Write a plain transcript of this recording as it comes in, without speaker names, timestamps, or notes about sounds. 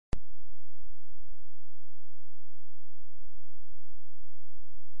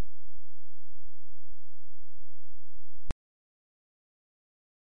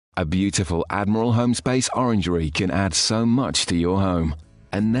A beautiful Admiral home space orangery can add so much to your home.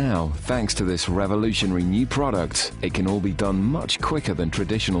 And now, thanks to this revolutionary new product, it can all be done much quicker than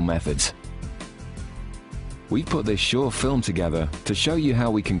traditional methods. We've put this short film together to show you how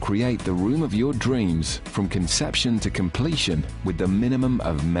we can create the room of your dreams from conception to completion with the minimum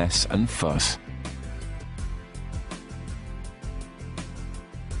of mess and fuss.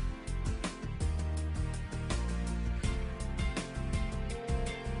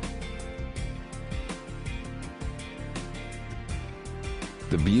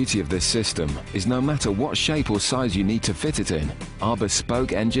 The beauty of this system is no matter what shape or size you need to fit it in, our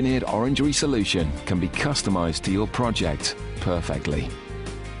bespoke engineered orangery solution can be customized to your project perfectly.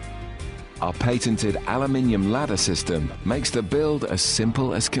 Our patented aluminium ladder system makes the build as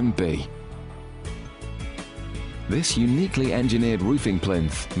simple as can be. This uniquely engineered roofing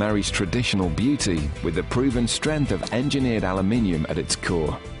plinth marries traditional beauty with the proven strength of engineered aluminium at its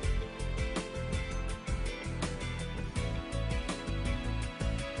core.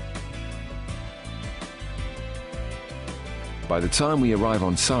 By the time we arrive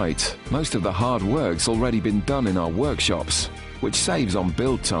on site, most of the hard work's already been done in our workshops, which saves on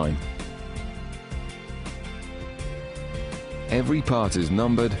build time. Every part is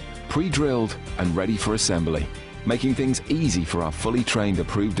numbered, pre-drilled and ready for assembly, making things easy for our fully trained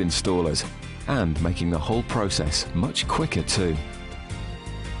approved installers and making the whole process much quicker too.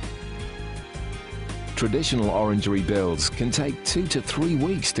 Traditional orangery builds can take 2 to 3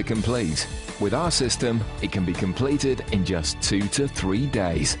 weeks to complete. With our system, it can be completed in just 2 to 3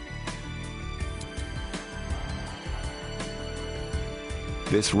 days.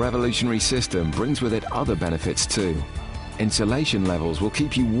 This revolutionary system brings with it other benefits too. Insulation levels will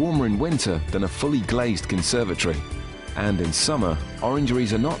keep you warmer in winter than a fully glazed conservatory. And in summer,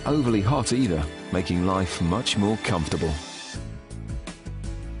 orangeries are not overly hot either, making life much more comfortable.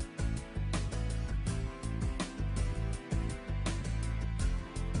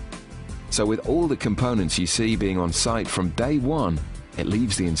 So with all the components you see being on site from day one, it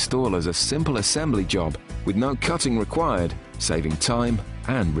leaves the installers a simple assembly job with no cutting required, saving time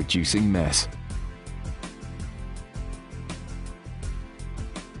and reducing mess.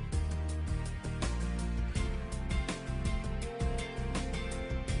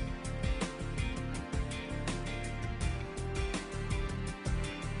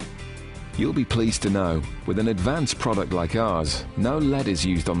 You'll be pleased to know, with an advanced product like ours, no lead is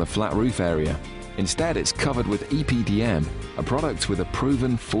used on the flat roof area. Instead, it's covered with EPDM, a product with a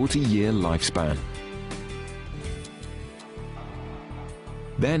proven 40-year lifespan.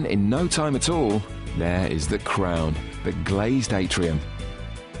 Then, in no time at all, there is the crown, the glazed atrium.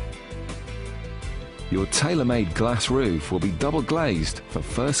 Your tailor-made glass roof will be double glazed for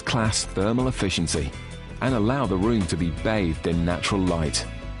first-class thermal efficiency and allow the room to be bathed in natural light.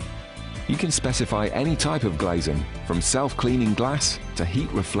 You can specify any type of glazing, from self-cleaning glass to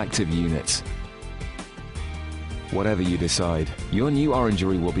heat-reflective units. Whatever you decide, your new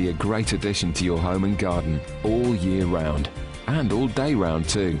orangery will be a great addition to your home and garden all year round, and all day round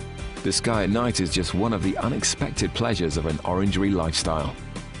too. The sky at night is just one of the unexpected pleasures of an orangery lifestyle.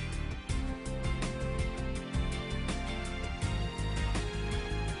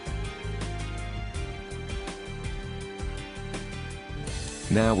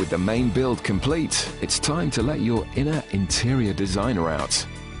 Now with the main build complete, it's time to let your inner interior designer out.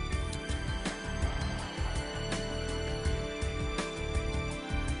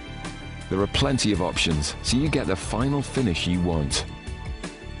 There are plenty of options, so you get the final finish you want.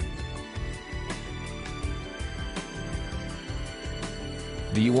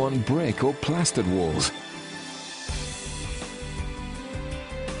 Do you want brick or plastered walls?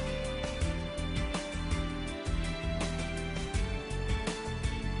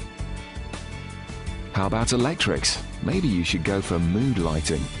 How about electrics? Maybe you should go for mood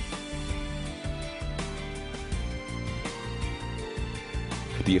lighting.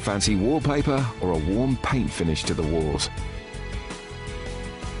 Do you fancy wallpaper or a warm paint finish to the walls?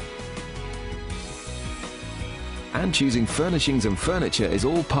 And choosing furnishings and furniture is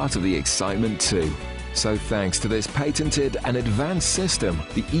all part of the excitement too. So thanks to this patented and advanced system,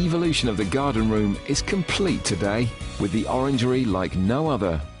 the evolution of the garden room is complete today with the orangery like no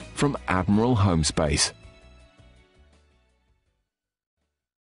other from Admiral Home Space.